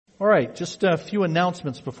All right, just a few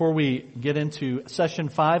announcements before we get into session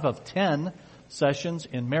 5 of 10 sessions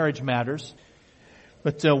in Marriage Matters.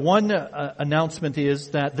 But one announcement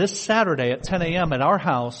is that this Saturday at 10 a.m. at our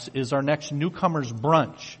house is our next newcomers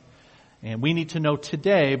brunch. And we need to know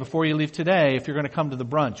today, before you leave today, if you're going to come to the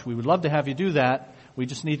brunch. We would love to have you do that. We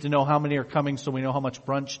just need to know how many are coming so we know how much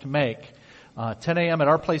brunch to make. 10 a.m. at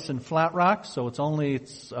our place in Flat Rock, so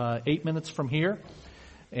it's 8 minutes from here.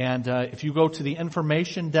 And if you go to the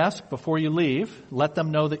information desk before you leave, let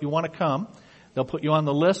them know that you want to come. They'll put you on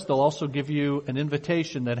the list. They'll also give you an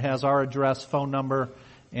invitation that has our address, phone number,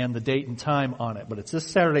 and the date and time on it. But it's this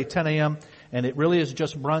Saturday, 10 a.m., and it really is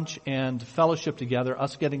just brunch and fellowship together,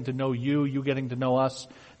 us getting to know you, you getting to know us.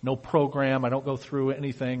 No program. I don't go through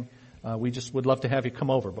anything. We just would love to have you come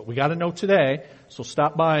over. But we got to know today, so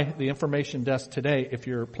stop by the information desk today if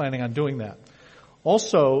you're planning on doing that.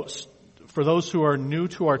 Also, for those who are new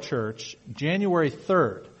to our church, January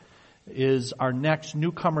 3rd is our next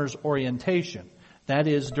newcomers orientation. That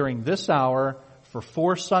is during this hour for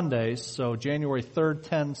 4 Sundays, so January 3rd,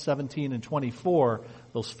 10, 17, and 24,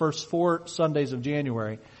 those first 4 Sundays of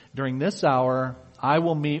January. During this hour, I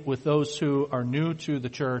will meet with those who are new to the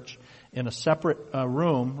church in a separate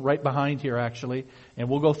room right behind here, actually, and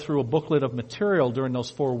we'll go through a booklet of material during those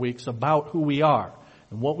 4 weeks about who we are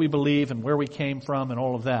and what we believe and where we came from and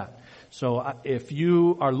all of that. So if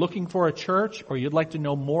you are looking for a church or you'd like to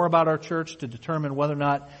know more about our church to determine whether or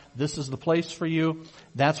not this is the place for you,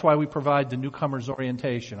 that's why we provide the newcomers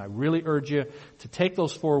orientation. I really urge you to take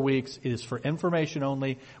those 4 weeks. It is for information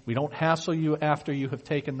only. We don't hassle you after you have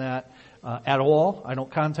taken that at all. I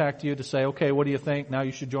don't contact you to say, okay, what do you think? Now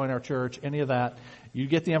you should join our church. Any of that. You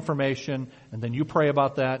get the information, and then you pray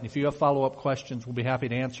about that. And if you have follow-up questions, we'll be happy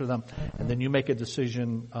to answer them. And then you make a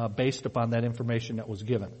decision based upon that information that was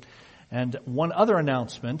given. And one other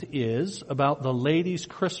announcement is about the Ladies'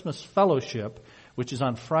 Christmas Fellowship, which is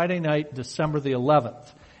on Friday night, December the 11th.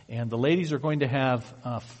 And the ladies are going to have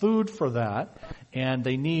food for that, and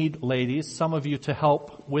they need, ladies, some of you to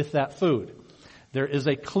help with that food. There is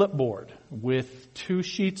a clipboard with 2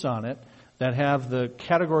 sheets on it that have the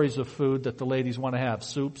categories of food that the ladies want to have,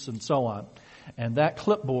 soups and so on. And that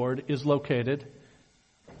clipboard is located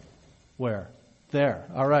where? There.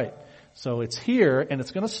 All right. So it's here, and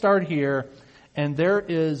it's going to start here, and there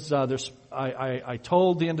is, I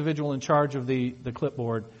told the individual in charge of the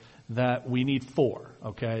clipboard that we need 4,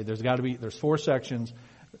 okay? There's 4 sections,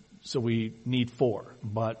 so we need 4.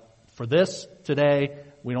 But for this, today,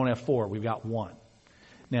 we don't have 4, we've got 1.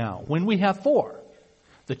 Now, when we have 4,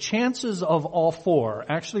 the chances of all 4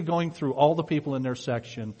 actually going through all the people in their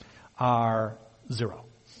section are 0,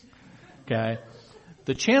 okay?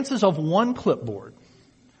 The chances of 1 clipboard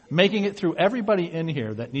making it through everybody in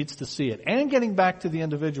here that needs to see it and getting back to the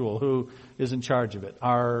individual who is in charge of it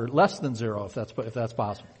are less than 0 if that's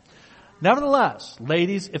possible. Nevertheless,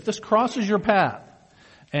 ladies, if this crosses your path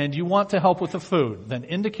and you want to help with the food, then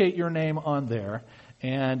indicate your name on there.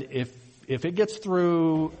 And if it gets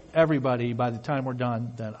through everybody by the time we're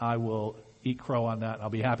done, then I will eat crow on that. I'll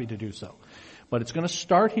be happy to do so. But it's going to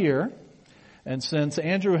start here. And since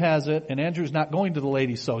Andrew has it, and Andrew's not going to the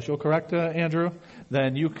ladies' social, correct, Andrew?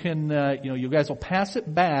 Then you can, you guys will pass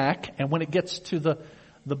it back, and when it gets to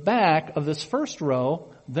the back of this first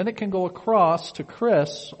row, then it can go across to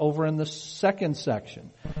Chris over in the second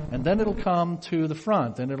section. And then it'll come to the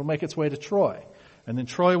front, and it'll make its way to Troy. And then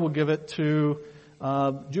Troy will give it to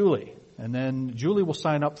Julie. And then Julie will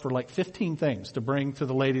sign up for like 15 things to bring to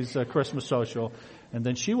the ladies' Christmas social. And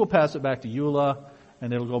then she will pass it back to Eula.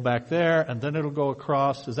 And it'll go back there, and then it'll go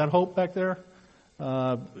across. Is that Hope back there?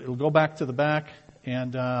 It'll go back to the back,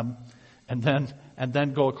 and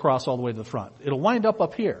then go across all the way to the front. It'll wind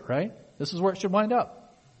up here, right? This is where it should wind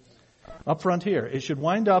up. Up front here. It should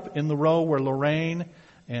wind up in the row where Lorraine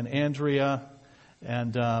and Andrea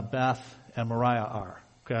and Beth and Mariah are.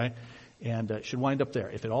 Okay, and it should wind up there.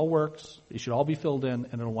 If it all works, it should all be filled in,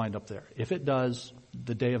 and it'll wind up there. If it does,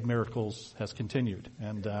 the day of miracles has continued,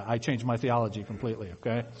 and I changed my theology completely,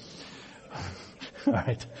 okay? All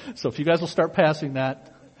right. So if you guys will start passing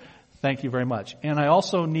that, thank you very much. And I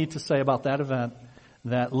also need to say about that event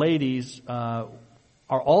that ladies, are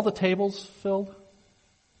all the tables filled?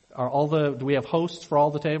 Do we have hosts for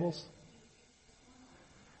all the tables?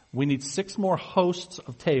 We need 6 more hosts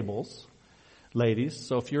of tables. Ladies,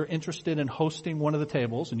 so if you're interested in hosting one of the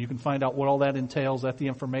tables, and you can find out what all that entails at the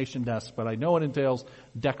information desk, but I know it entails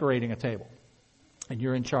decorating a table. And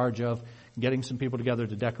you're in charge of getting some people together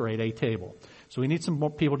to decorate a table. So we need some more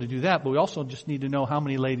people to do that, but we also just need to know how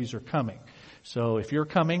many ladies are coming. So if you're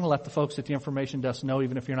coming, let the folks at the information desk know,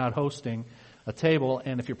 even if you're not hosting. a table.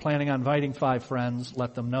 And if you're planning on inviting 5 friends,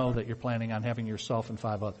 let them know that you're planning on having yourself and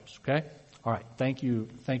 5 others. Okay? All right. Thank you.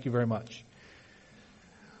 Thank you very much.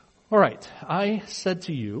 All right. I said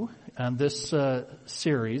to you on this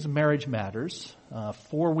series, Marriage Matters,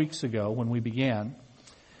 4 weeks ago when we began.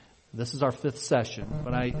 This is our 5th session.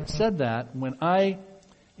 But I said that when I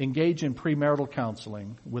engage in premarital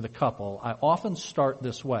counseling with a couple, I often start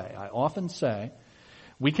this way. I often say,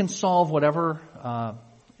 we can solve whatever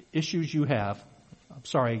issues you have. I'm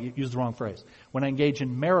sorry, I used the wrong phrase. When I engage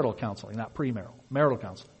in marital counseling, not premarital, marital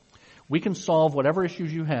counseling, we can solve whatever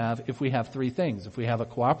issues you have if we have 3 things. If we have a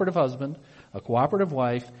cooperative husband, a cooperative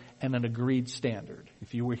wife, and an agreed standard.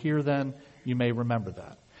 If you were here then, you may remember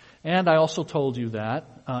that. And I also told you that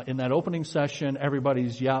in that opening session,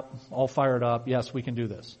 everybody's, all fired up. Yes, we can do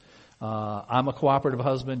this. I'm a cooperative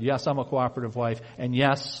husband. Yes, I'm a cooperative wife. And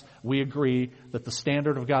yes, we agree that the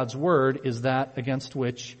standard of God's Word is that against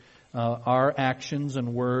which our actions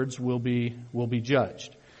and words will be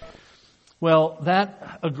judged. Well,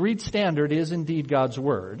 that agreed standard is indeed God's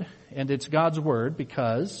Word. And it's God's Word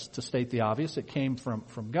because, to state the obvious, it came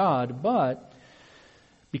from God, but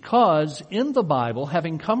because in the Bible,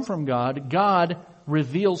 having come from God, God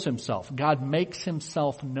reveals Himself. God makes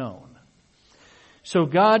Himself known. So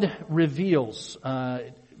God reveals,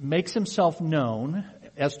 makes Himself known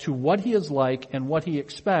as to what He is like and what He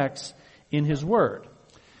expects in His Word.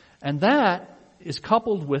 And that is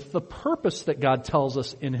coupled with the purpose that God tells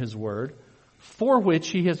us in His Word for which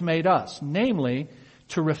He has made us, namely,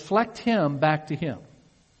 to reflect Him back to Him.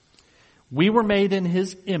 We were made in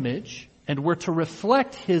His image, and we're to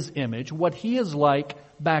reflect His image, what He is like,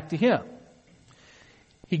 back to Him.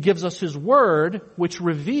 He gives us His Word, which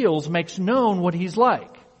reveals, makes known what He's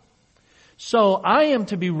like. So I am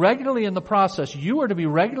to be regularly in the process, you are to be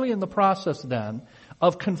regularly in the process then,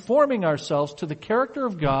 of conforming ourselves to the character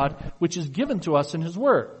of God, which is given to us in His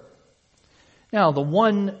Word. Now, the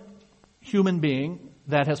one human being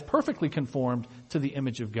that has perfectly conformed to the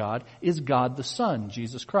image of God is God the Son,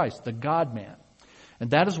 Jesus Christ, the God-man.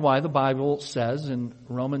 And that is why the Bible says in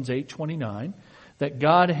Romans 8:29 that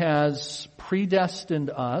God has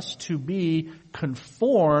predestined us to be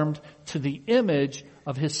conformed to the image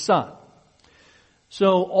of His Son.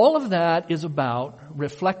 So all of that is about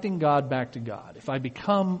reflecting God back to God.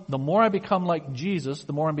 The more I become like Jesus,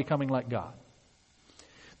 the more I'm becoming like God.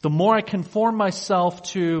 The more I conform myself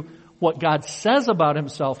to what God says about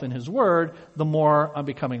Himself in His Word, the more I'm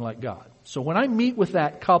becoming like God. So when I meet with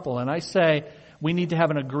that couple and I say, we need to have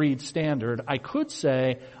an agreed standard, I could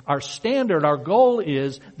say our standard, our goal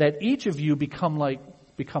is that each of you become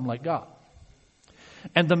like God.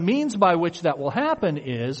 And the means by which that will happen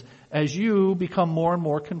is as you become more and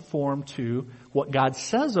more conformed to what God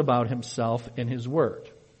says about Himself in His Word.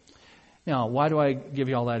 Now, why do I give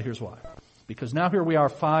you all that? Here's why. Because now here we are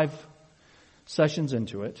 5 sessions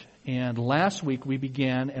into it, and last week we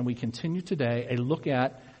began and we continue today a look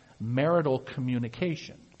at marital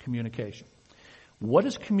communication. What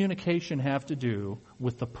does communication have to do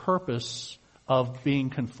with the purpose of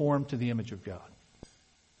being conformed to the image of God?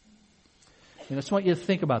 And I just want you to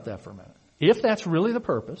think about that for a minute. If that's really the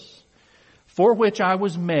purpose for which I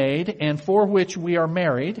was made and for which we are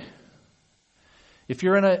married, if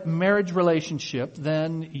you're in a marriage relationship,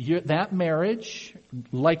 then that marriage,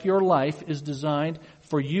 like your life, is designed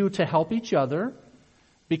for you to help each other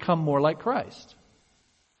become more like Christ.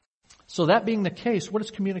 So that being the case, what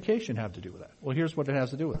does communication have to do with that? Well, here's what it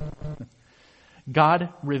has to do with it.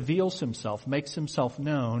 God reveals Himself, makes Himself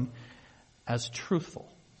known as truthful.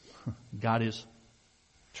 God is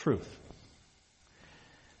truth.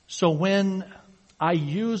 So when I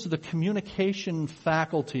use the communication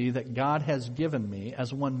faculty that God has given me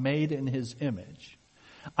as one made in His image,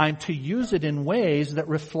 I'm to use it in ways that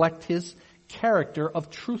reflect His character of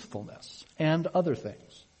truthfulness and other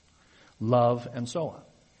things, love and so on.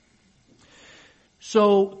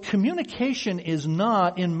 So communication is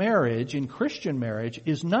not in marriage, in Christian marriage,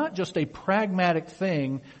 is not just a pragmatic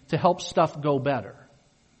thing to help stuff go better.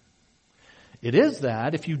 It is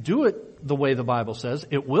that. If you do it the way the Bible says,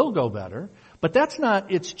 it will go better. But that's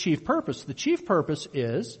not its chief purpose. The chief purpose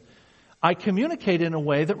is I communicate in a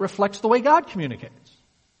way that reflects the way God communicates.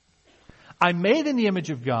 I'm made in the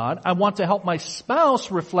image of God. I want to help my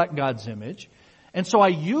spouse reflect God's image. And so I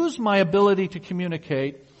use my ability to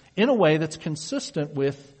communicate in a way that's consistent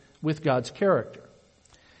with God's character.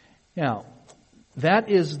 Now, that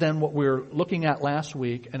is then what we're looking at last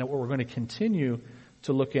week and what we're going to continue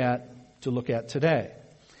to look at today.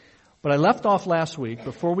 But I left off last week,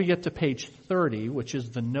 before we get to page 30, which is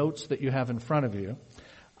the notes that you have in front of you,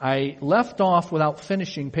 I left off without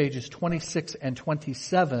finishing pages 26 and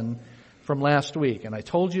 27 from last week, and I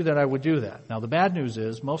told you that I would do that. Now, the bad news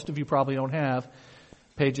is most of you probably don't have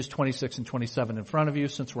pages 26 and 27 in front of you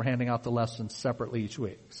since we're handing out the lessons separately each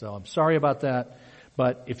week. So I'm sorry about that,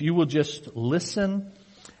 but if you will just listen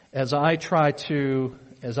as I try to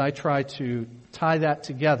tie that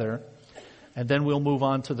together, and then we'll move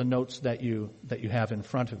on to the notes that you have in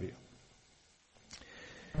front of you.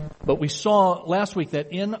 But we saw last week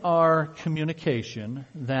that in our communication,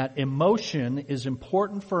 that emotion is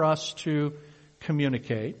important for us to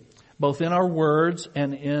communicate, both in our words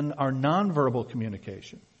and in our nonverbal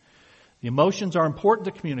communication. The emotions are important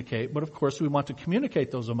to communicate, but of course we want to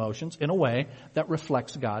communicate those emotions in a way that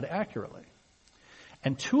reflects God accurately.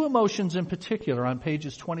 And two emotions in particular on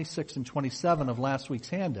pages 26 and 27 of last week's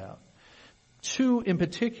handout, two in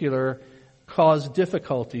particular cause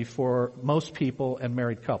difficulty for most people and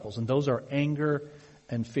married couples, and those are anger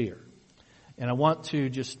and fear. And I want to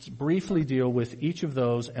just briefly deal with each of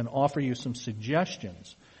those and offer you some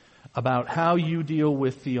suggestions about how you deal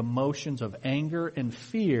with the emotions of anger and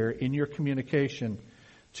fear in your communication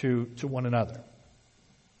to one another.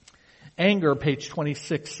 Anger, page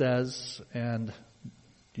 26 says, and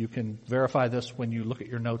you can verify this when you look at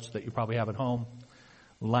your notes that you probably have at home,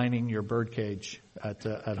 lining your birdcage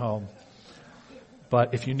at home.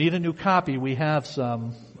 But if you need a new copy, we have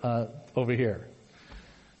some over here.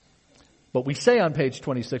 But we say on page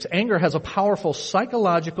 26, anger has a powerful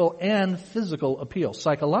psychological and physical appeal.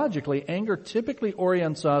 Psychologically, anger typically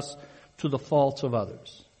orients us to the faults of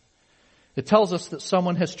others. It tells us that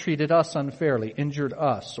someone has treated us unfairly, injured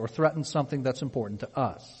us, or threatened something that's important to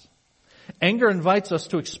us. Anger invites us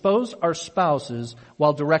to expose our spouses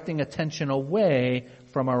while directing attention away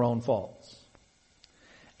from our own faults.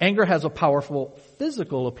 Anger has a powerful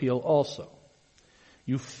physical appeal also.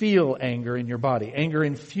 You feel anger in your body. Anger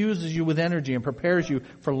infuses you with energy and prepares you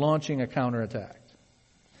for launching a counterattack.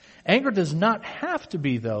 Anger does not have to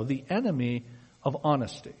be, though, the enemy of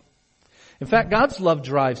honesty. In fact, God's love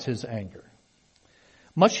drives His anger.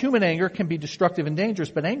 Much human anger can be destructive and dangerous,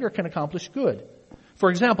 but anger can accomplish good. For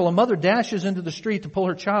example, a mother dashes into the street to pull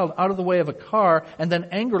her child out of the way of a car and then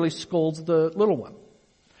angrily scolds the little one.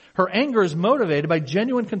 Her anger is motivated by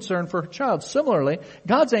genuine concern for her child. Similarly,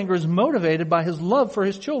 God's anger is motivated by His love for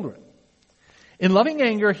His children. In loving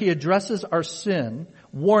anger, He addresses our sin,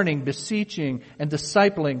 warning, beseeching, and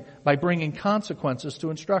discipling by bringing consequences to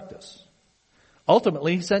instruct us.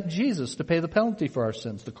 Ultimately, He sent Jesus to pay the penalty for our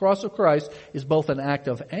sins. The cross of Christ is both an act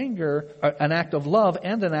of love,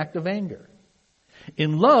 and an act of anger.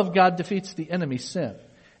 In love, God defeats the enemy sin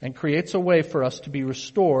and creates a way for us to be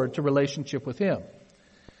restored to relationship with Him.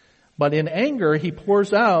 But in anger, He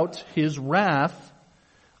pours out His wrath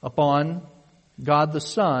upon God the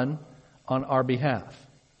Son on our behalf.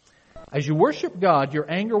 As you worship God, your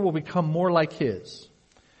anger will become more like His.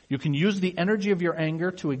 You can use the energy of your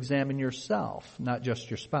anger to examine yourself, not just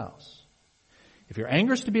your spouse. If your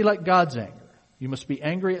anger is to be like God's anger, you must be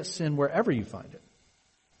angry at sin wherever you find it,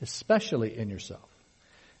 especially in yourself.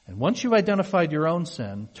 And once you've identified your own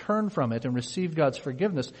sin, turn from it and receive God's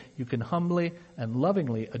forgiveness, you can humbly and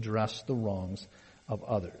lovingly address the wrongs of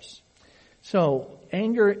others. So,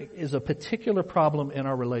 anger is a particular problem in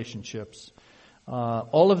our relationships.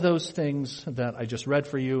 All of those things that I just read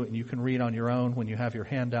for you, and you can read on your own when you have your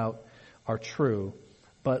handout, are true.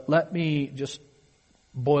 But let me just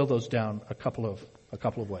boil those down a couple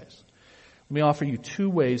of ways. Let me offer you two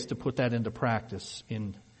ways to put that into practice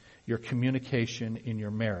in your communication in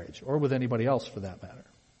your marriage, or with anybody else for that matter.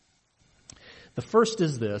 The first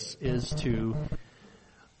is this, is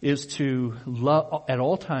to love, at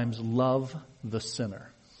all times love the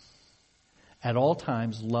sinner. At all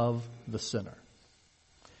times love the sinner.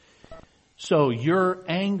 So you're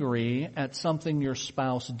angry at something your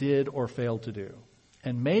spouse did or failed to do.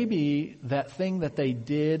 And maybe that thing that they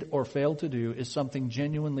did or failed to do is something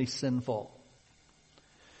genuinely sinful.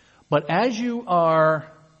 But as you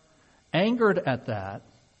are angered at that,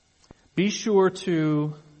 be sure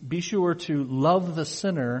to love the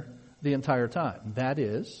sinner the entire time. That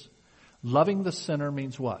is, loving the sinner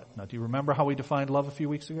means what? Now, do you remember how we defined love a few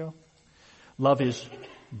weeks ago? Love is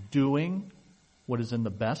doing what is in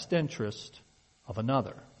the best interest of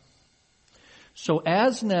another. So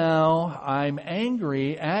as now I'm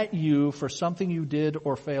angry at you for something you did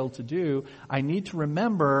or failed to do, I need to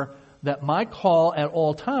remember that my call at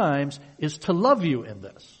all times is to love you in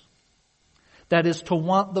this. That is, to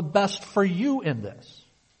want the best for you in this.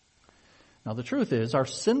 Now the truth is, our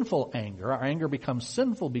anger becomes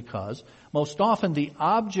sinful because most often the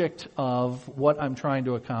object of what I'm trying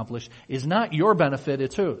to accomplish is not your benefit,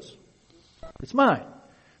 it's whose? It's mine.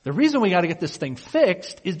 The reason we got to get this thing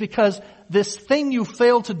fixed is because this thing you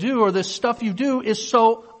fail to do or this stuff you do is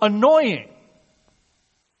so annoying.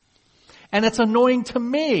 And it's annoying to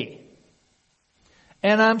me.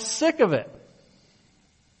 And I'm sick of it.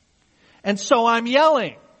 And so I'm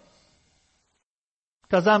yelling.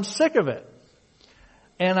 Because I'm sick of it.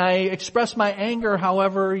 And I express my anger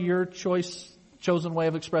however your chosen way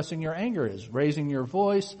of expressing your anger is. Raising your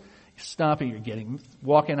voice, stopping,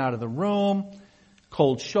 walking out of the room,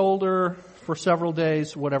 cold shoulder for several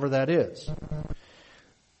days, whatever that is.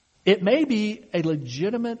 It may be a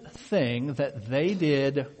legitimate thing that they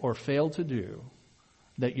did or failed to do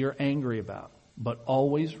that you're angry about. But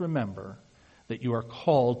always remember that you are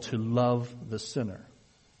called to love the sinner.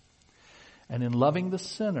 And in loving the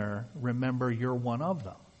sinner, remember you're one of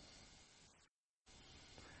them.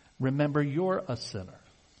 Remember you're a sinner.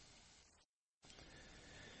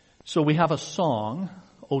 So we have a song,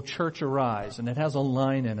 O Church Arise, and it has a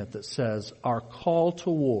line in it that says, our call to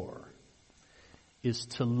war is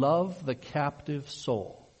to love the captive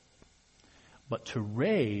soul, but to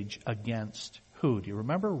rage against who? Do you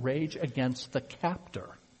remember? Rage against the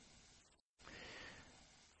captor.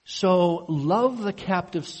 So love the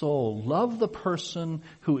captive soul. Love the person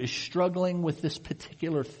who is struggling with this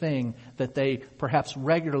particular thing that they perhaps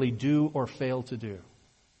regularly do or fail to do.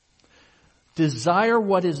 Desire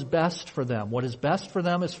what is best for them. What is best for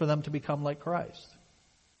them is for them to become like Christ.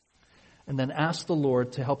 And then ask the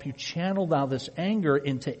Lord to help you channel now this anger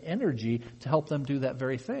into energy to help them do that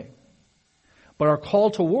very thing. But our call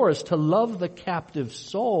to war is to love the captive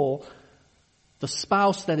soul, the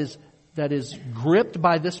spouse that is gripped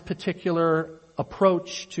by this particular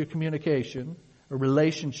approach to communication or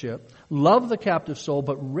relationship. Love the captive soul,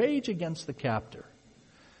 but rage against the captor.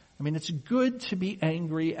 I mean, it's good to be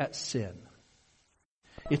angry at sin.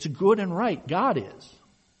 It's good and right. God is.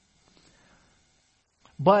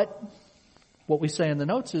 But what we say in the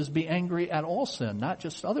notes is be angry at all sin, not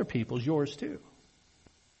just other people's, yours too.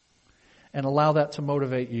 And allow that to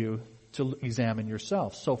motivate you to examine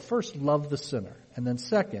yourself. So first, love the sinner. And then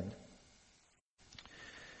second,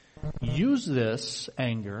 use this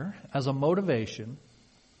anger as a motivation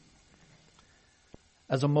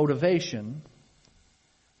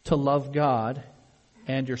to love God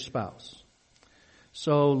and your spouse.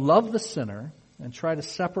 So love the sinner and try to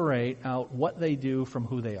separate out what they do from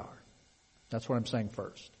who they are. That's what I'm saying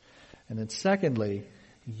first. And then secondly,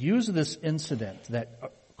 use this incident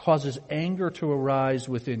that causes anger to arise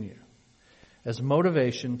within you as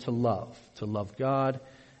motivation to love God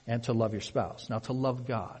and to love your spouse. Now, to love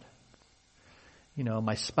God. You know,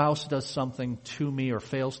 my spouse does something to me or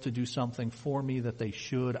fails to do something for me that they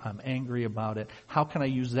should. I'm angry about it. How can I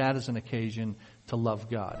use that as an occasion to love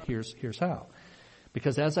God? Here's how.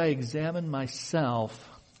 Because as I examine myself,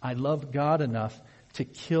 I love God enough to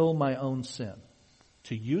kill my own sin.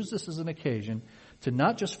 To use this as an occasion to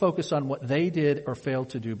not just focus on what they did or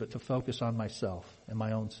failed to do, but to focus on myself and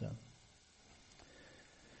my own sin.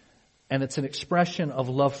 And it's an expression of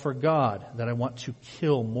love for God that I want to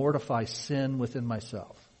kill, mortify sin within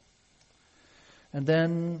myself. And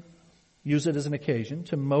then use it as an occasion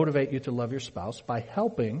to motivate you to love your spouse by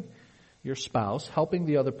helping your spouse, helping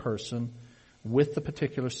the other person with the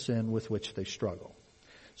particular sin with which they struggle.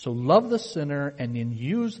 So love the sinner and then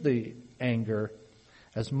use the anger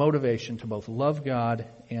as motivation to both love God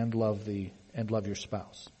and love your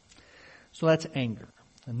spouse. So that's anger.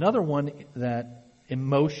 Another one, that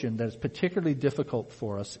emotion that is particularly difficult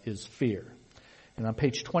for us, is fear. And on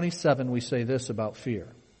page 27 we say this about fear.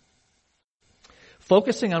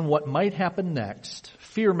 Focusing on what might happen next,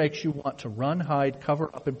 fear makes you want to run, hide,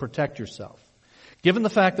 cover up, and protect yourself. Given the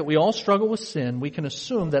fact that we all struggle with sin, we can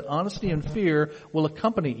assume that honesty and fear will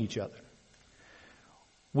accompany each other.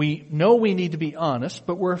 We know we need to be honest,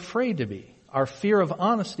 but we're afraid to be. Our fear of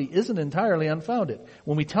honesty isn't entirely unfounded.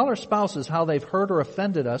 When we tell our spouses how they've hurt or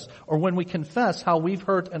offended us, or when we confess how we've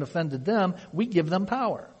hurt and offended them, we give them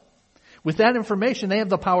power. With that information, they have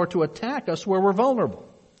the power to attack us where we're vulnerable.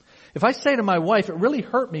 If I say to my wife, it really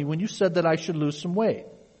hurt me when you said that I should lose some weight,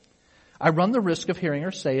 I run the risk of hearing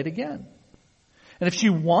her say it again. And if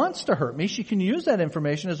she wants to hurt me, she can use that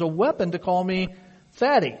information as a weapon to call me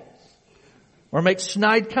fatty or make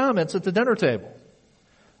snide comments at the dinner table.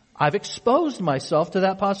 I've exposed myself to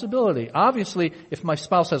that possibility. Obviously, if my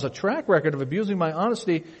spouse has a track record of abusing my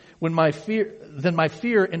honesty, then my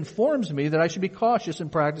fear informs me that I should be cautious in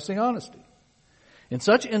practicing honesty. In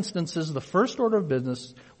such instances, the first order of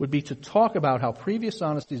business would be to talk about how previous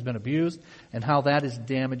honesty has been abused and how that is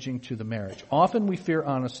damaging to the marriage. Often we fear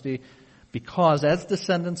honesty because as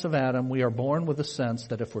descendants of Adam, we are born with a sense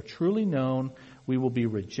that if we're truly known, we will be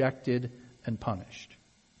rejected and punished.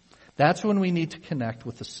 That's when we need to connect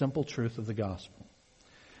with the simple truth of the gospel.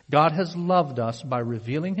 God has loved us by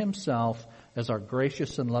revealing himself as our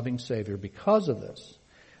gracious and loving Savior. Because of this,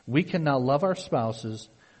 we can now love our spouses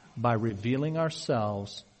by revealing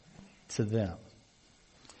ourselves to them.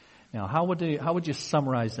 Now, how would you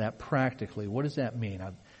summarize that practically? What does that mean?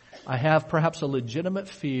 I have perhaps a legitimate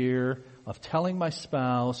fear of telling my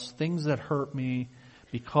spouse things that hurt me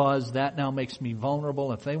because that now makes me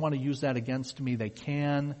vulnerable. If they want to use that against me, they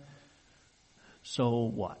can. So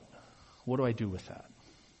what? What do I do with that?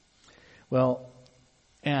 Well,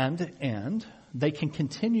 and they can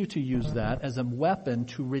continue to use that as a weapon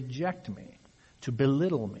to reject me, to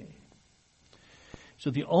belittle me. So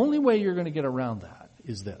the only way you're going to get around that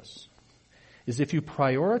is this, is if you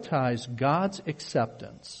prioritize God's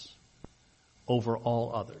acceptance over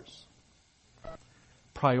all others.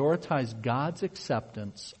 Prioritize God's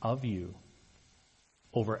acceptance of you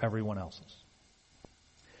over everyone else's.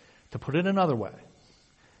 To put it another way,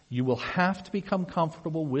 you will have to become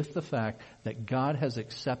comfortable with the fact that God has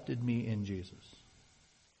accepted me in Jesus.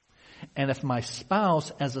 And if my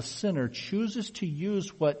spouse, as a sinner, chooses to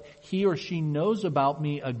use what he or she knows about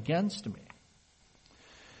me against me,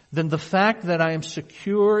 then the fact that I am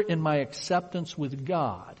secure in my acceptance with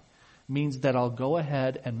God means that I'll go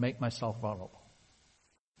ahead and make myself vulnerable.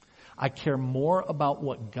 I care more about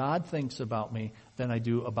what God thinks about me than I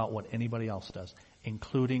do about what anybody else does,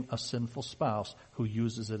 including a sinful spouse who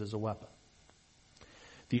uses it as a weapon.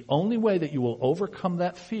 The only way that you will overcome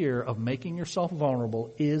that fear of making yourself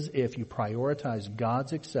vulnerable is if you prioritize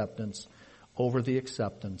God's acceptance over the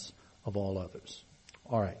acceptance of all others.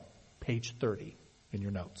 All right, page 30 in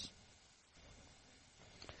your notes.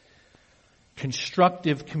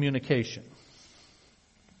 Constructive communication.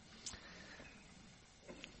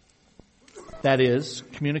 That is,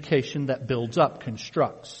 communication that builds up,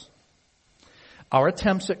 constructs. Our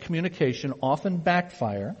attempts at communication often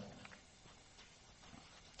backfire.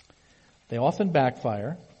 They often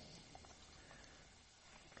backfire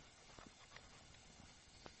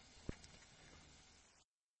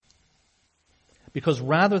because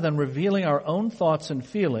rather than revealing our own thoughts and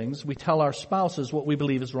feelings, we tell our spouses what we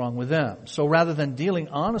believe is wrong with them. So rather than dealing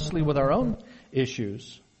honestly with our own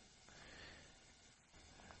issues,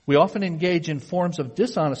 we often engage in forms of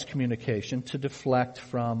dishonest communication to deflect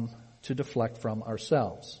from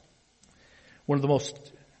ourselves.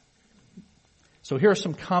 So here are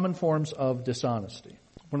some common forms of dishonesty.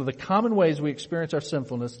 One of the common ways we experience our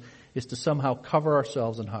sinfulness is to somehow cover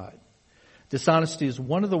ourselves and hide. Dishonesty is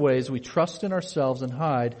one of the ways we trust in ourselves and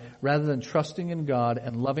hide rather than trusting in God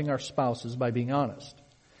and loving our spouses by being honest.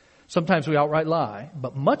 Sometimes we outright lie,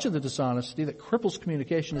 but much of the dishonesty that cripples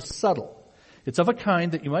communication is subtle. It's of a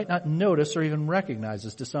kind that you might not notice or even recognize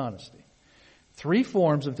as dishonesty. 3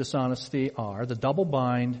 forms of dishonesty are the double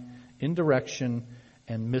bind, indirection,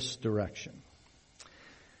 and misdirection.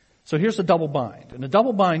 So here's the double bind. In a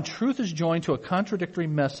double bind, truth is joined to a contradictory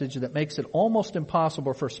message that makes it almost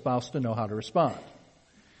impossible for a spouse to know how to respond.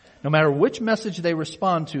 No matter which message they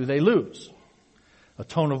respond to, they lose. A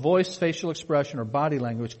tone of voice, facial expression, or body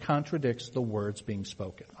language contradicts the words being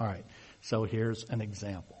spoken. All right, so here's an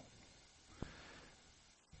example.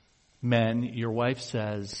 Men, your wife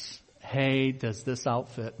says, "Hey, does this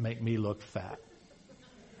outfit make me look fat?"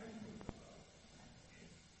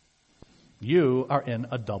 You are in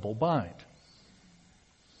a double bind.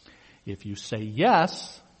 If you say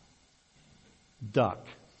yes, duck.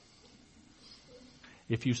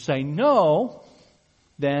 If you say no,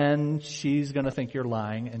 then she's going to think you're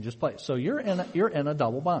lying and just play. So you're in a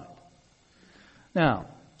double bind. Now,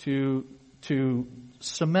 to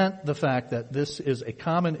cement the fact that this is a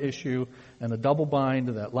common issue and a double bind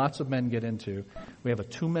that lots of men get into, we have a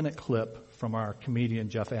 2-minute clip from our comedian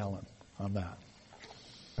Jeff Allen on that.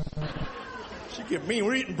 She get mean.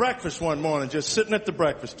 We're eating breakfast one morning, just sitting at the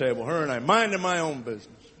breakfast table, her and I, minding my own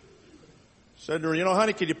business. Said to her, "You know,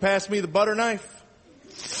 honey, could you pass me the butter knife?"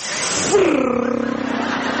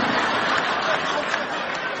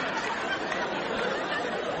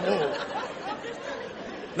 Whoa.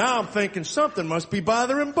 Now I'm thinking something must be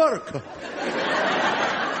bothering Buttercup.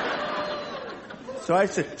 So I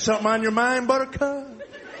said, "Something on your mind, Buttercup?"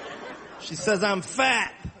 She says, "I'm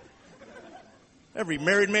fat." Every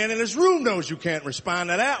married man in this room knows you can't respond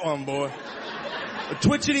to that one, boy. A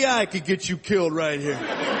twitch of the eye could get you killed right here.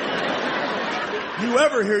 You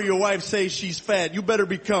ever hear your wife say she's fat, you better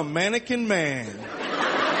become mannequin man.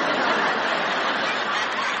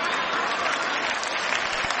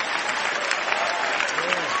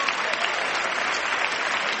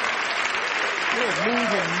 You're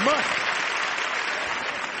moving much.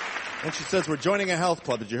 And she says, "We're joining a health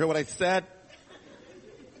club." Did you hear what I said?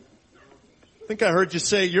 think I heard you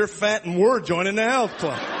say you're fat and we're joining the health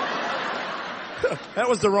club. That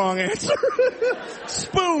was the wrong answer.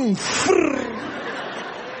 Spoon.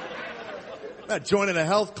 Not joining a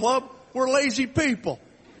health club. We're lazy people.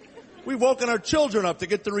 We've woken our children up to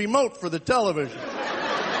get the remote for the television.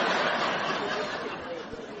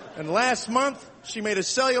 And last month, she made a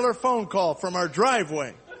cellular phone call from our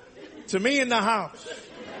driveway to me in the house,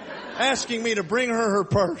 asking me to bring her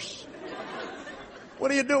purse.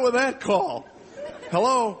 What do you do with that call?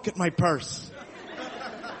 Hello? Get my purse.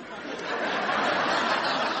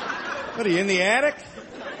 What are you, in the attic?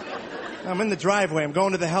 I'm in the driveway. I'm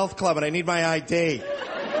going to the health club and I need my ID.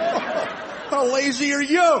 How lazy are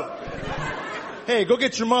you? Hey, go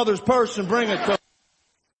get your mother's purse and bring it to...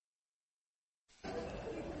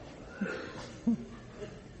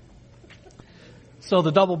 So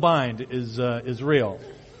the double bind is real.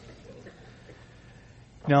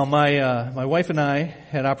 Now, my wife and I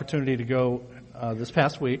had opportunity to go this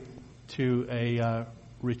past week to a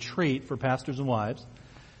retreat for pastors and wives,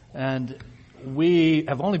 and we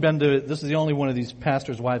have only been to. This is the only one of these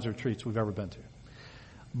pastors' wives retreats we've ever been to.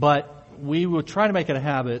 But we will try to make it a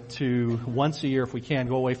habit to once a year, if we can,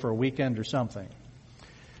 go away for a weekend or something,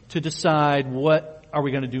 to decide what are we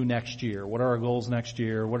going to do next year, what are our goals next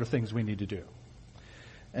year, what are things we need to do.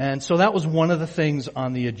 And so that was one of the things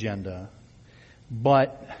on the agenda.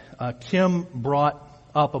 But Kim brought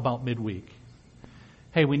up about midweek,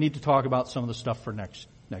 hey, we need to talk about some of the stuff for next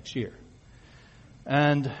year.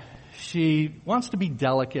 And she wants to be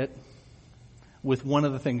delicate with one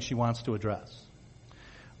of the things she wants to address,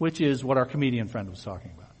 which is what our comedian friend was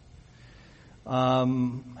talking about.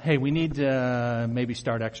 Hey, we need to maybe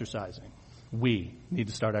start exercising. We need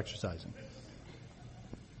to start exercising.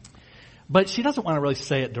 But she doesn't want to really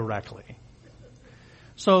say it directly.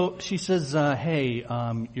 So she says, hey,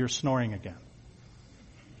 you're snoring again.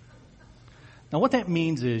 Now what that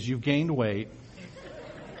means is you've gained weight.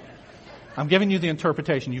 I'm giving you the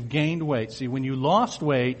interpretation. You've gained weight. See, when you lost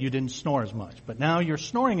weight, you didn't snore as much. But now you're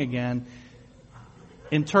snoring again.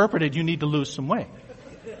 Interpreted, you need to lose some weight.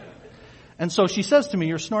 And so she says to me,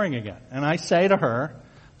 you're snoring again. And I say to her,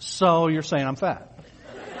 so you're saying I'm fat.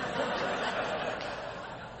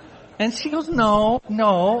 And she goes,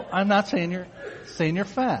 no, I'm not saying you're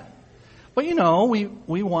fat. But you know,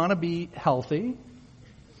 we want to be healthy.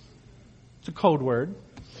 It's a code word.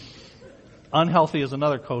 Unhealthy is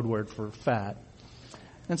another code word for fat.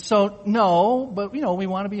 And so, no, but you know, we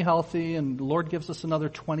want to be healthy, and the Lord gives us another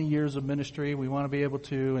 20 years of ministry. We want to be able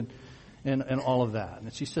to, and all of that.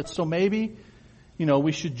 And she said, so maybe, you know,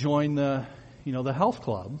 we should join the health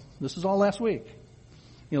club. This is all last week,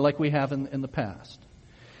 you know, like we have in the past.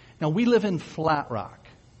 Now, we live in Flat Rock.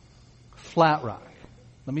 Flat Rock.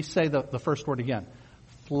 Let me say the first word again.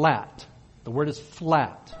 Flat. The word is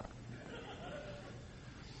flat.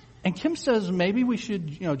 And Kim says maybe we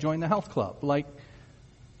should, you know, join the health club. Like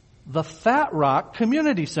the Fat Rock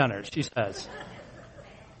Community Center, she says.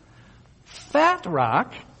 Fat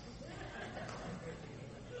Rock?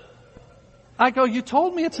 I go, you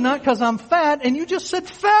told me it's not because I'm fat, and you just said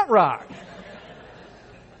Fat Rock.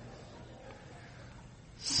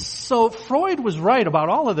 So Freud was right about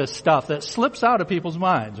all of this stuff that slips out of people's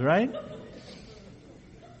minds, right?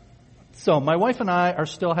 So my wife and I are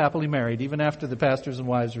still happily married, even after the Pastors and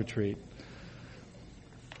Wives retreat.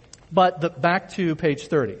 But back to page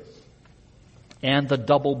 30 and the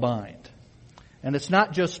double bind. And it's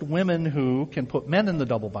not just women who can put men in the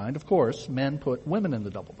double bind. Of course, men put women in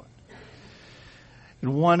the double bind.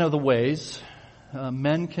 And one of the ways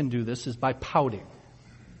men can do this is by pouting.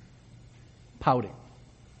 Pouting.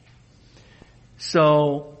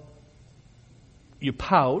 So you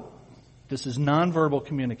pout. This is nonverbal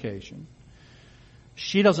communication.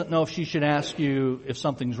 She doesn't know if she should ask you if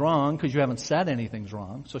something's wrong because you haven't said anything's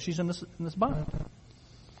wrong. So she's in this bind.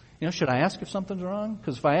 You know, should I ask if something's wrong?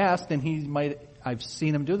 Because if I ask, then I've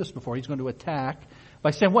seen him do this before. He's going to attack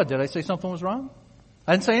by saying, what, did I say something was wrong?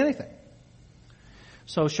 I didn't say anything.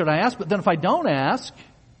 So should I ask? But then if I don't ask,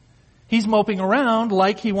 he's moping around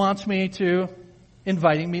like he wants me to,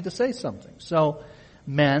 inviting me to say something. So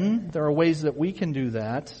men, there are ways that we can do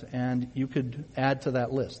that, and you could add to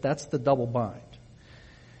that list. That's the double bind.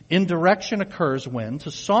 Indirection occurs when,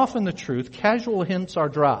 to soften the truth, casual hints are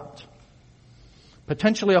dropped.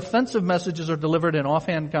 Potentially offensive messages are delivered in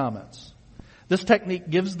offhand comments. This technique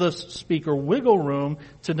gives the speaker wiggle room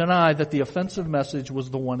to deny that the offensive message was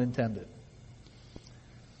the one intended.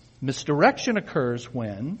 Misdirection occurs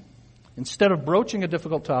when, instead of broaching a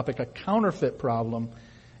difficult topic, a counterfeit problem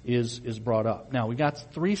is brought up. Now, we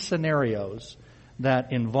got 3 scenarios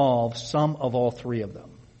that involve some of all 3 of them.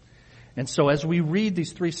 And so as we read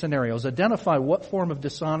these three scenarios, identify what form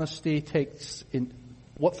dishonesty takes in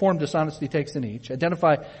each.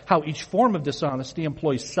 Identify how each form of dishonesty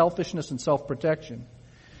employs selfishness and self-protection.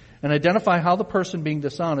 And identify how the person being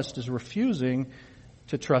dishonest is refusing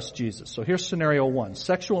to trust Jesus. So here's scenario one.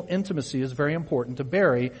 Sexual intimacy is very important to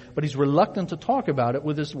Barry, but he's reluctant to talk about it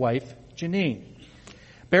with his wife, Janine.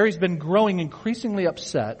 Barry's been growing increasingly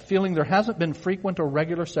upset, feeling there hasn't been frequent or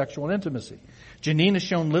regular sexual intimacy. Janine has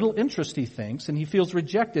shown little interest, he thinks, and he feels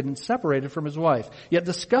rejected and separated from his wife. Yet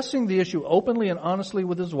discussing the issue openly and honestly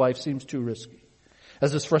with his wife seems too risky.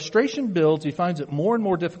 As his frustration builds, he finds it more and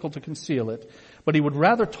more difficult to conceal it, but he would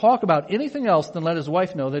rather talk about anything else than let his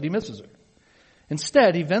wife know that he misses her.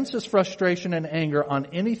 Instead, he vents his frustration and anger on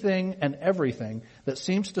anything and everything that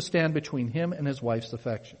seems to stand between him and his wife's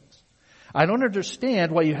affections. I don't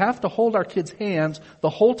understand why you have to hold our kids' hands the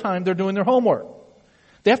whole time they're doing their homework.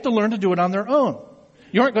 They have to learn to do it on their own.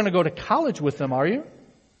 You aren't going to go to college with them, are you?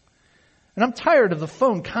 And I'm tired of the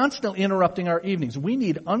phone constantly interrupting our evenings. We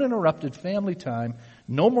need uninterrupted family time.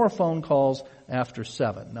 No more phone calls after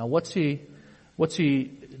 7. Now, what's he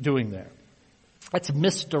doing there? That's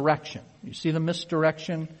misdirection. You see the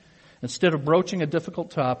misdirection? Instead of broaching a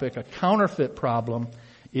difficult topic, a counterfeit problem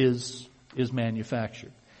is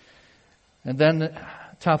manufactured. And then,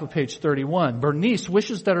 top of page 31, Bernice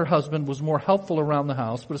wishes that her husband was more helpful around the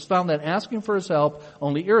house, but has found that asking for his help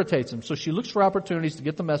only irritates him. So she looks for opportunities to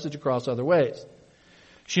get the message across other ways.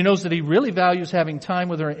 She knows that he really values having time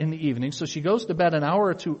with her in the evening, so she goes to bed an hour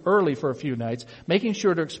or two early for a few nights, making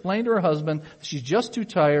sure to explain to her husband that she's just too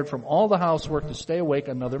tired from all the housework to stay awake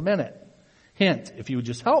another minute. Hint, if you would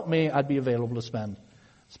just help me, I'd be available to spend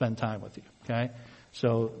time with you. Okay?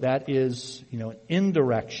 So that is,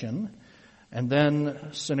 indirection. And then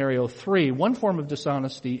scenario 3, one form of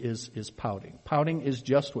dishonesty is pouting. Pouting is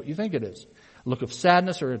just what you think it is. A look of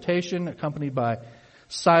sadness or irritation accompanied by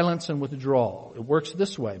silence and withdrawal. It works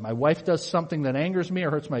this way. My wife does something that angers me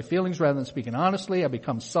or hurts my feelings rather than speaking honestly. I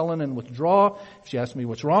become sullen and withdraw. If she asks me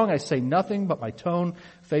what's wrong, I say nothing, but my tone,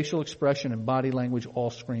 facial expression, and body language all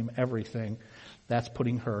scream everything. That's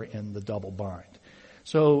putting her in the double bind.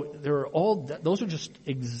 So those are just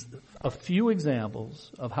a few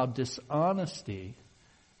examples of how dishonesty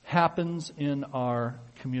happens in our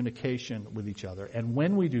communication with each other. And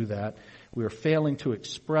when we do that, we are failing to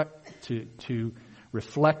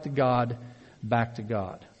reflect God back to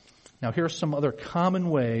God. Now, here are some other common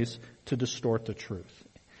ways to distort the truth.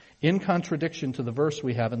 In contradiction to the verse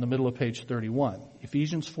we have in the middle of page 31,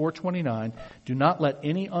 Ephesians 4:29, do not let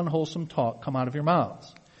any unwholesome talk come out of your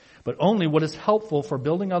mouths, but only what is helpful for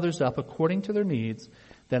building others up according to their needs,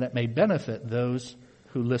 that it may benefit those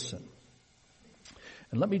who listen.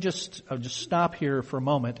 And I'll just stop here for a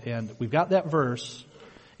moment, and we've got that verse,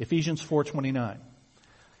 Ephesians 4:29.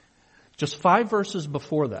 Just 5 verses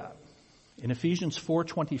before that, in Ephesians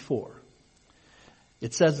 4:24,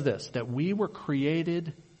 it says this, that we were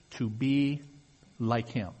created to be like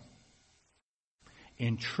Him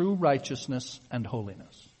in true righteousness and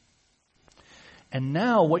holiness. And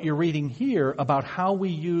now what you're reading here about how we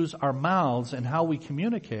use our mouths and how we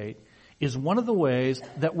communicate is one of the ways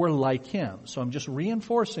that we're like Him. So I'm just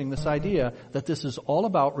reinforcing this idea that this is all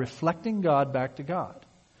about reflecting God back to God.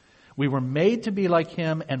 We were made to be like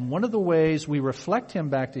Him, and one of the ways we reflect Him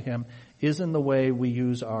back to Him is in the way we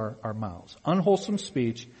use our mouths. Unwholesome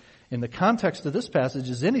speech, in the context of this passage,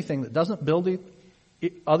 is anything that doesn't build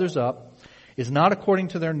others up, is not according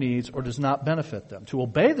to their needs, or does not benefit them. To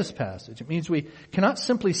obey this passage, it means we cannot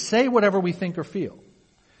simply say whatever we think or feel,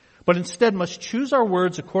 but instead must choose our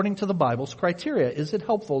words according to the Bible's criteria. Is it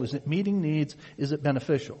helpful? Is it meeting needs? Is it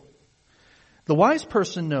beneficial? The wise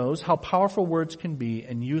person knows how powerful words can be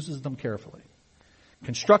and uses them carefully.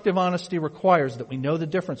 Constructive honesty requires that we know the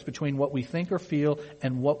difference between what we think or feel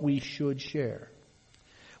and what we should share.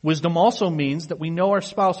 Wisdom also means that we know our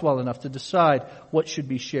spouse well enough to decide what should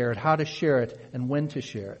be shared, how to share it, and when to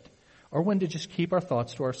share it, or when to just keep our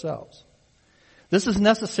thoughts to ourselves. This is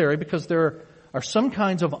necessary because there are some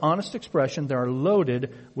kinds of honest expression that are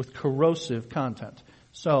loaded with corrosive content.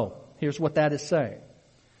 So, here's what that is saying.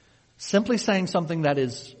 Simply saying something that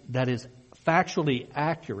is factually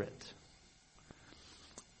accurate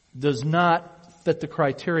does not fit the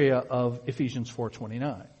criteria of Ephesians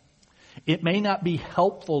 4:29. It may not be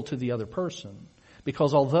helpful to the other person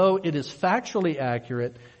because although it is factually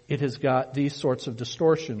accurate, it has got these sorts of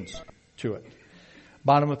distortions to it.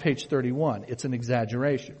 Bottom of page 31, it's an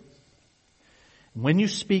exaggeration. When you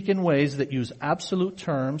speak in ways that use absolute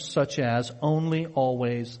terms such as only,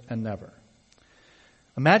 always, and never.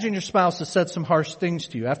 Imagine your spouse has said some harsh things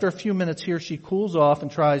to you. After a few minutes, he or she cools off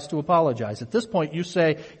and tries to apologize. At this point, you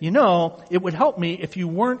say, it would help me if you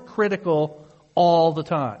weren't critical all the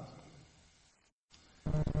time.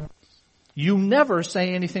 You never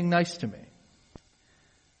say anything nice to me.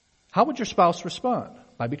 How would your spouse respond?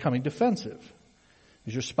 By becoming defensive.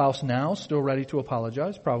 Is your spouse now still ready to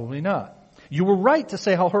apologize? Probably not. You were right to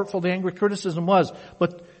say how hurtful the angry criticism was,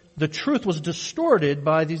 but the truth was distorted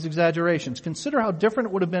by these exaggerations. Consider how different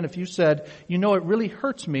it would have been if you said, it really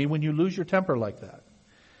hurts me when you lose your temper like that.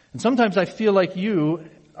 And sometimes I feel like you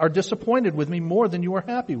are disappointed with me more than you are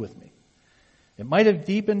happy with me. It might have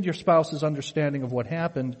deepened your spouse's understanding of what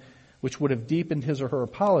happened, which would have deepened his or her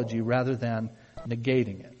apology rather than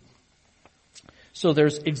negating it. So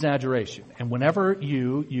there's exaggeration. And whenever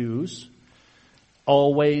you use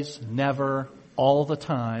always, never, all the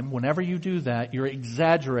time, whenever you do that, you're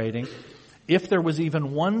exaggerating. If there was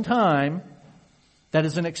even one time that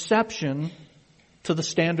is an exception to the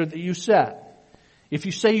standard that you set. If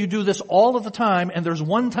you say you do this all of the time and there's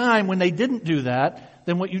one time when they didn't do that,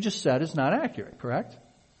 then what you just said is not accurate, correct?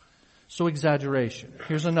 So exaggeration.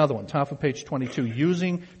 Here's another one, top of page 22,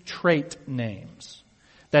 using trait names.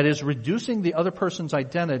 That is, reducing the other person's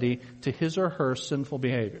identity to his or her sinful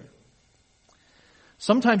behavior.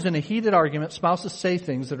 Sometimes in a heated argument, spouses say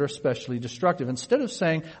things that are especially destructive. Instead of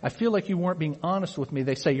saying, I feel like you weren't being honest with me,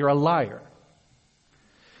 they say, you're a liar.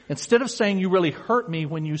 Instead of saying, you really hurt me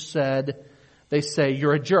when you said, they say,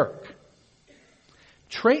 you're a jerk.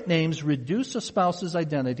 Trait names reduce a spouse's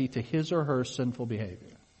identity to his or her sinful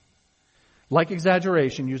behavior. Like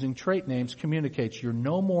exaggeration, using trait names communicates you're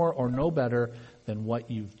no more or no better than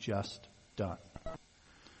what you've just done.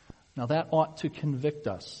 Now that ought to convict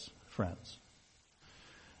us, friends.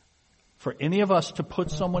 For any of us to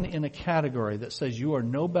put someone in a category that says you are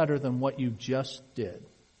no better than what you just did,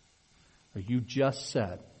 or you just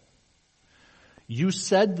said. You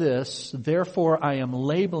said this, therefore I am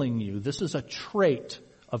labeling you. This is a trait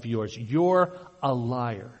of yours. You're a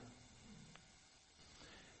liar.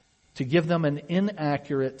 To give them an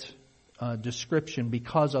inaccurate description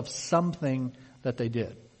because of something that they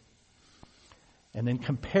did. And then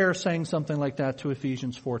compare saying something like that to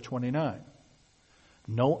Ephesians 4:29.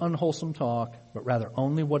 No unwholesome talk, but rather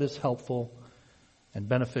only what is helpful and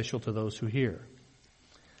beneficial to those who hear.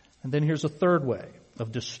 And then here's a third way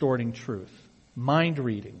of distorting truth. Mind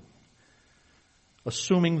reading.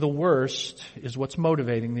 Assuming the worst is what's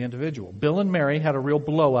motivating the individual. Bill and Mary had a real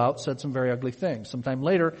blowout, said some very ugly things. Sometime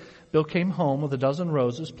later, Bill came home with a dozen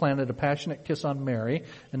roses, planted a passionate kiss on Mary,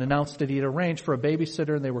 and announced that he had arranged for a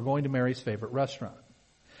babysitter and they were going to Mary's favorite restaurant.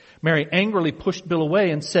 Mary angrily pushed Bill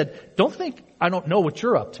away and said, don't think I don't know what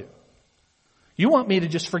you're up to. You want me to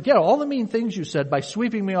just forget all the mean things you said by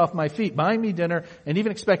sweeping me off my feet, buying me dinner, and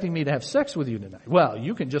even expecting me to have sex with you tonight. Well,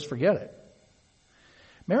 you can just forget it.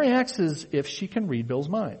 Mary acts as if she can read Bill's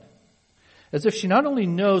mind. As if she not only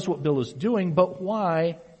knows what Bill is doing, but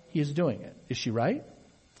why he is doing it. Is she right?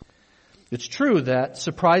 It's true that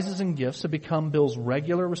surprises and gifts have become Bill's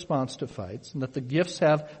regular response to fights, and that the gifts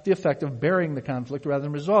have the effect of burying the conflict rather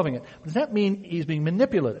than resolving it. But does that mean he's being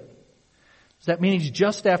manipulative? Does that mean he's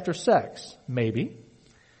just after sex? Maybe.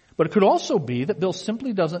 But it could also be that Bill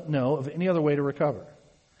simply doesn't know of any other way to recover.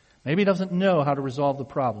 Maybe he doesn't know how to resolve the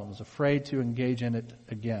problem, is afraid to engage in it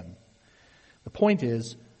again. The point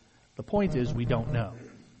is we don't know.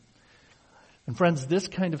 And friends, this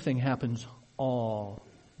kind of thing happens all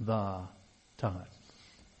the time.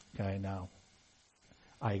 Okay, now,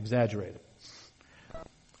 I exaggerate it.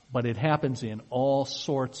 But it happens in all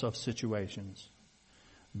sorts of situations.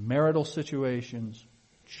 Marital situations,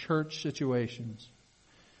 church situations.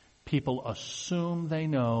 People assume they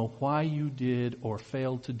know why you did or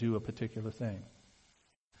failed to do a particular thing.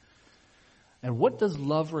 And what does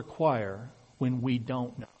love require when we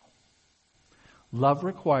don't know? Love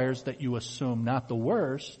requires that you assume not the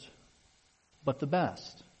worst, but the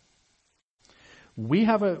best. We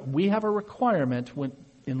have a requirement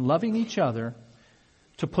in loving each other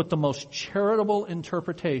to put the most charitable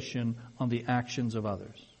interpretation on the actions of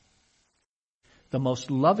others. The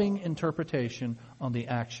most loving interpretation on the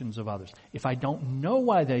actions of others. If I don't know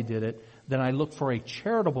why they did it, then I look for a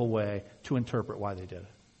charitable way to interpret why they did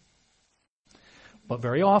it. But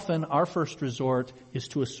very often, our first resort is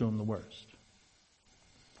to assume the worst.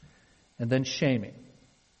 And then shaming.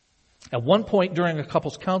 At one point during a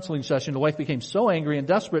couple's counseling session, the wife became so angry and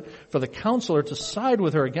desperate for the counselor to side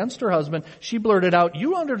with her against her husband, she blurted out,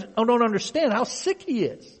 "You don't understand how sick he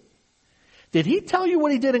is. Did he tell you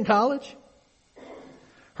what he did in college?"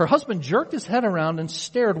 Her husband jerked his head around and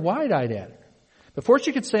stared wide-eyed at her. Before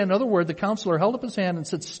she could say another word, the counselor held up his hand and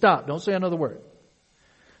said, "Stop, don't say another word."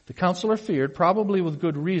 The counselor feared, probably with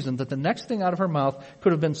good reason, that the next thing out of her mouth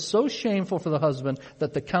could have been so shameful for the husband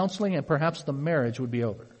that the counseling and perhaps the marriage would be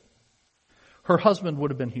over. Her husband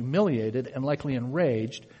would have been humiliated and likely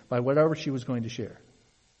enraged by whatever she was going to share.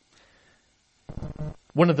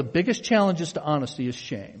 One of the biggest challenges to honesty is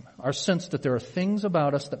shame. Our sense that there are things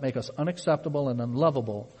about us that make us unacceptable and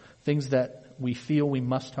unlovable, things that we feel we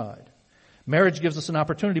must hide. Marriage gives us an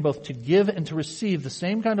opportunity both to give and to receive the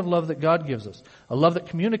same kind of love that God gives us, a love that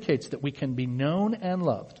communicates that we can be known and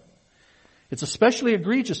loved. It's especially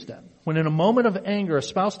egregious then when in a moment of anger a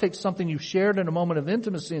spouse takes something you shared in a moment of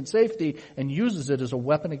intimacy and safety and uses it as a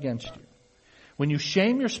weapon against you. When you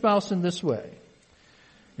shame your spouse in this way,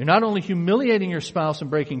 you're not only humiliating your spouse and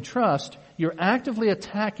breaking trust, you're actively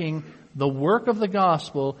attacking the work of the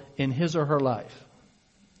gospel in his or her life.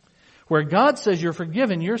 Where God says you're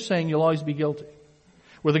forgiven, you're saying you'll always be guilty.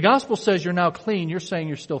 Where the gospel says you're now clean, you're saying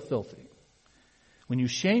you're still filthy. When you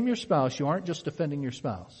shame your spouse, you aren't just defending your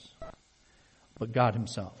spouse, but God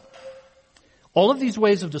himself. All of these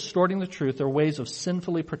ways of distorting the truth are ways of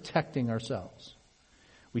sinfully protecting ourselves.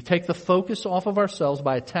 We take the focus off of ourselves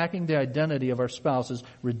by attacking the identity of our spouses,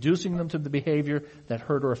 reducing them to the behavior that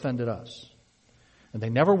hurt or offended us. And they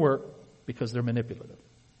never work because they're manipulative.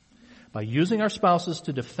 By using our spouses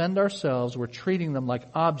to defend ourselves, we're treating them like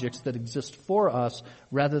objects that exist for us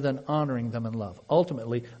rather than honoring them in love.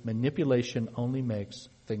 Ultimately, manipulation only makes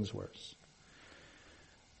things worse.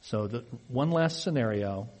 So one last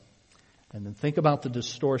scenario, and then think about the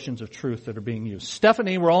distortions of truth that are being used.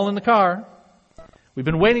 Stephanie, we're all in the car. We've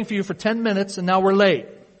been waiting for you for 10 minutes and now we're late.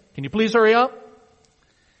 Can you please hurry up?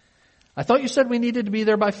 I thought you said we needed to be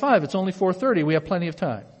there by 5. It's only 4:30. We have plenty of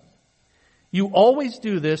time. You always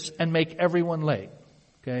do this and make everyone late.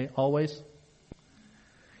 Okay, always.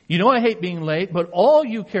 You know I hate being late, but all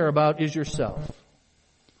you care about is yourself.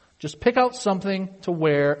 Just pick out something to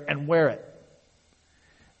wear and wear it.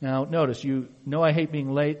 Now, notice, you know I hate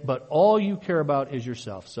being late, but all you care about is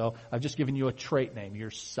yourself. So I've just given you a trait name.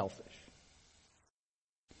 You're selfish.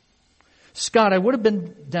 Scott, I would have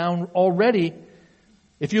been down already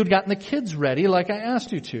if you had gotten the kids ready like I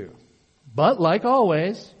asked you to. But like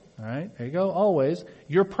always, all right, there you go, always,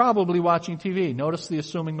 you're probably watching TV. Notice the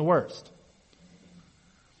assuming the worst.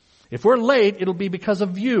 If we're late, it'll be because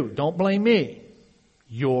of you. Don't blame me.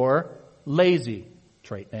 You're lazy.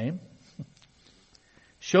 Trait name.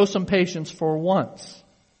 Show some patience for once.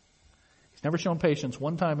 He's never shown patience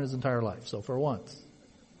one time in his entire life, so for once.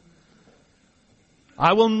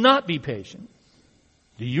 I will not be patient.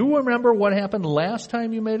 Do you remember what happened last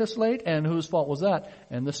time you made us late? And whose fault was that?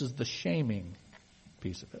 And this is the shaming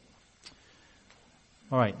piece of it.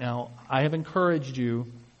 All right, now, I have encouraged you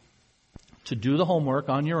to do the homework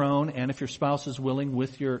on your own, and if your spouse is willing,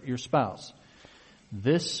 with your spouse.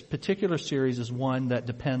 This particular series is one that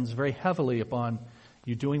depends very heavily upon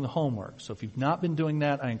you doing the homework. So if you've not been doing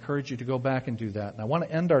that, I encourage you to go back and do that. And I want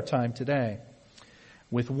to end our time today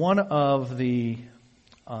with one of the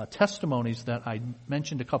testimonies that I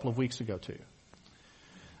mentioned a couple of weeks ago to you.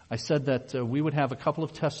 I said that we would have a couple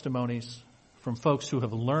of testimonies from folks who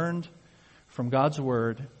have learned from God's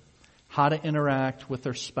Word how to interact with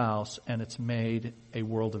their spouse, and it's made a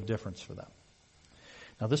world of difference for them.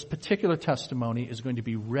 Now, this particular testimony is going to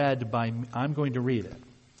be read by me. I'm going to read it,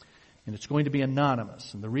 and it's going to be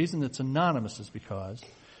anonymous. And the reason it's anonymous is because,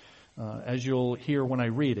 as you'll hear when I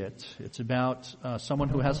read it, it's about someone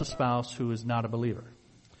who has a spouse who is not a believer.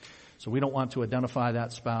 So we don't want to identify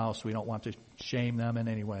that spouse. We don't want to shame them in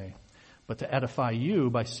any way, but to edify you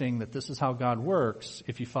by saying that this is how God works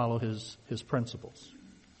if you follow His principles.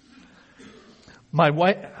 My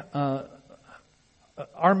wife,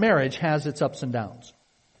 our marriage has its ups and downs.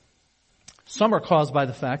 Some are caused by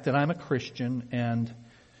the fact that I'm a Christian and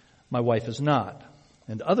my wife is not.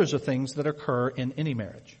 And others are things that occur in any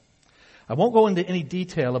marriage. I won't go into any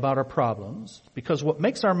detail about our problems because what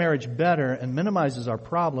makes our marriage better and minimizes our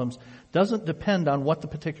problems doesn't depend on what the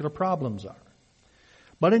particular problems are.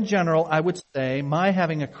 But in general, I would say my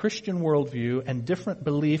having a Christian worldview and different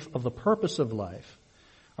belief of the purpose of life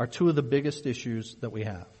are two of the biggest issues that we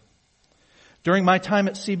have. During my time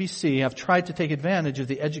at CBC, I've tried to take advantage of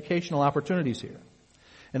the educational opportunities here.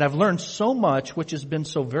 And I've learned so much which has been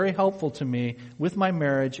so very helpful to me with my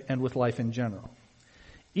marriage and with life in general.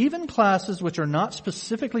 Even classes which are not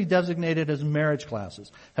specifically designated as marriage classes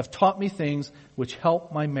have taught me things which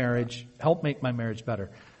help make my marriage better.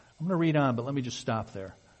 I'm going to read on, but let me just stop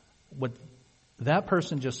there. What that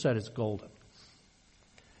person just said is golden.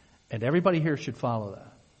 And everybody here should follow that.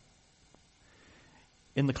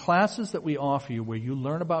 In the classes that we offer you where you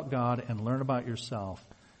learn about God and learn about yourself,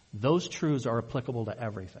 those truths are applicable to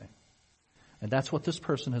everything. And that's what this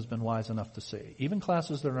person has been wise enough to see. Even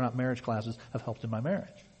classes that are not marriage classes have helped in my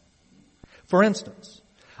marriage. For instance,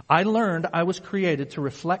 I learned I was created to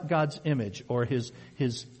reflect God's image or His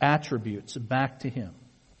attributes back to Him.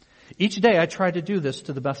 Each day I try to do this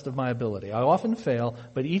to the best of my ability. I often fail,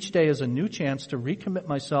 but each day is a new chance to recommit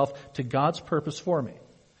myself to God's purpose for me.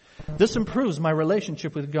 This improves my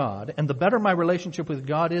relationship with God, and the better my relationship with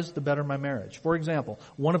God is, the better my marriage. For example,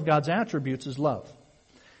 one of God's attributes is love.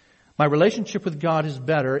 My relationship with God is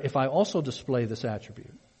better if I also display this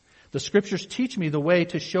attribute. The Scriptures teach me the way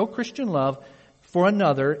to show Christian love for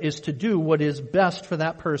another is to do what is best for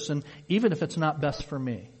that person, even if it's not best for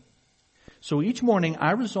me. So each morning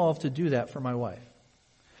I resolve to do that for my wife.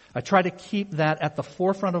 I try to keep that at the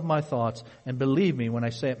forefront of my thoughts, and believe me when I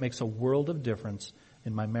say it makes a world of difference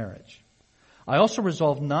in my marriage. I also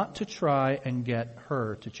resolve not to try and get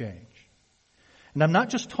her to change. And I'm not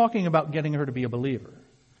just talking about getting her to be a believer.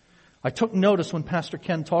 I took notice when Pastor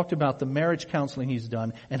Ken talked about the marriage counseling he's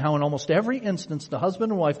done and how in almost every instance the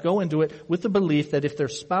husband and wife go into it with the belief that if their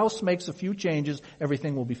spouse makes a few changes,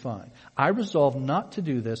 everything will be fine. I resolve not to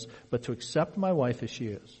do this, but to accept my wife as she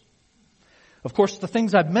is. Of course, the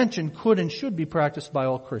things I've mentioned could and should be practiced by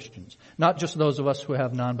all Christians, not just those of us who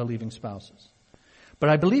have non-believing spouses. But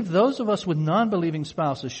I believe those of us with non-believing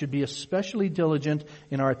spouses should be especially diligent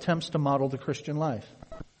in our attempts to model the Christian life.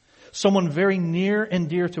 Someone very near and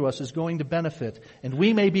dear to us is going to benefit, and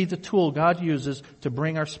we may be the tool God uses to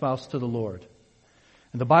bring our spouse to the Lord.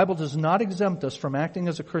 And the Bible does not exempt us from acting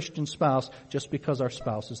as a Christian spouse just because our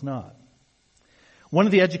spouse is not. One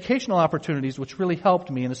of the educational opportunities which really helped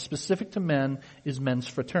me and is specific to men is men's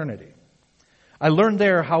fraternity. I learned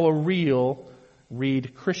there how a real,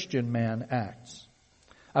 read Christian man acts.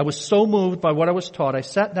 I was so moved by what I was taught, I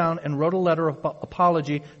sat down and wrote a letter of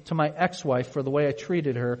apology to my ex-wife for the way I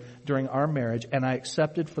treated her during our marriage, and I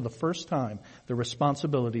accepted for the first time the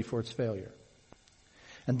responsibility for its failure.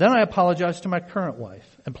 And then I apologized to my current wife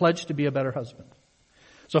and pledged to be a better husband.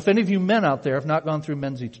 So if any of you men out there have not gone through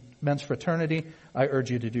men's fraternity, I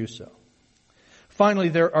urge you to do so. Finally,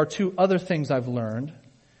 there are two other things I've learned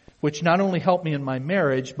which not only help me in my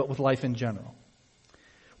marriage, but with life in general.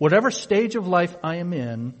 Whatever stage of life I am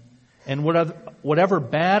in, and whatever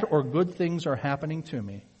bad or good things are happening to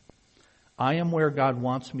me, I am where God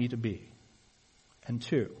wants me to be. And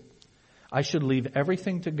two, I should leave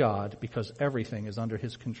everything to God because everything is under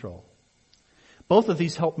His control. Both of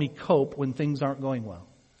these help me cope when things aren't going well.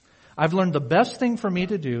 I've learned the best thing for me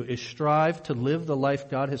to do is strive to live the life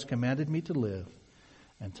God has commanded me to live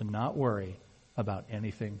and to not worry about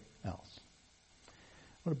anything else.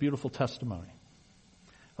 What a beautiful testimony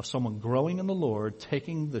of someone growing in the Lord,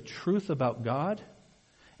 taking the truth about God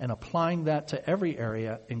and applying that to every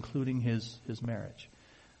area, including his marriage.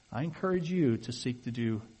 I encourage you to seek to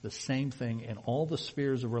do the same thing in all the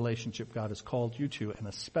spheres of relationship God has called you to, and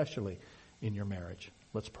especially in your marriage.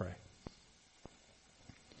 Let's pray.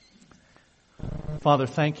 Father,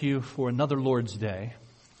 thank you for another Lord's Day,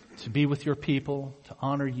 to be with your people, to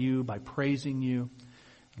honor you by praising you,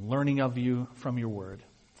 and learning of you from your word.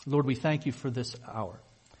 Lord, we thank you for this hour,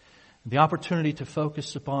 the opportunity to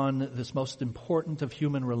focus upon this most important of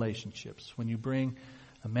human relationships, when you bring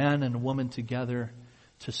a man and a woman together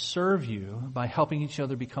to serve you by helping each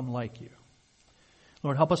other become like you.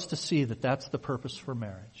 Lord, help us to see that that's the purpose for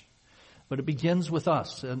marriage. But it begins with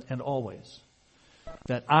us and always.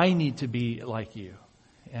 That I need to be like you.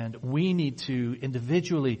 And we need to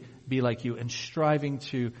individually be like you and striving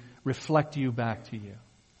to reflect you back to you.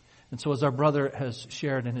 And so as our brother has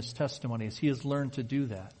shared in his testimony, as he has learned to do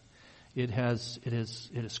that, it has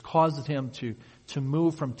caused him to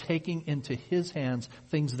move from taking into his hands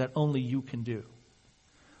things that only you can do.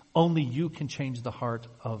 Only you can change the heart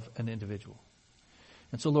of an individual.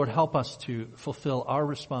 And so, Lord, help us to fulfill our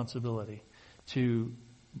responsibility to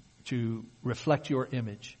reflect your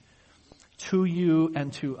image to you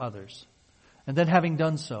and to others. And then having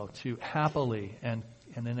done so, to happily and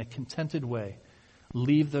in a contented way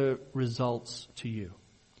leave the results to you.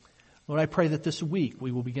 Lord, I pray that this week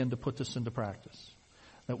we will begin to put this into practice.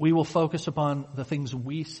 That we will focus upon the things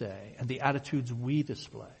we say and the attitudes we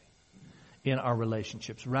display in our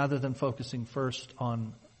relationships, rather than focusing first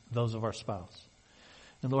on those of our spouse.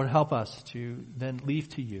 And Lord, help us to then leave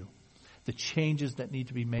to you the changes that need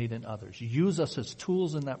to be made in others. Use us as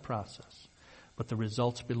tools in that process, but the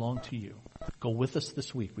results belong to you. Go with us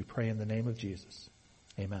this week, we pray in the name of Jesus.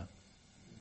 Amen.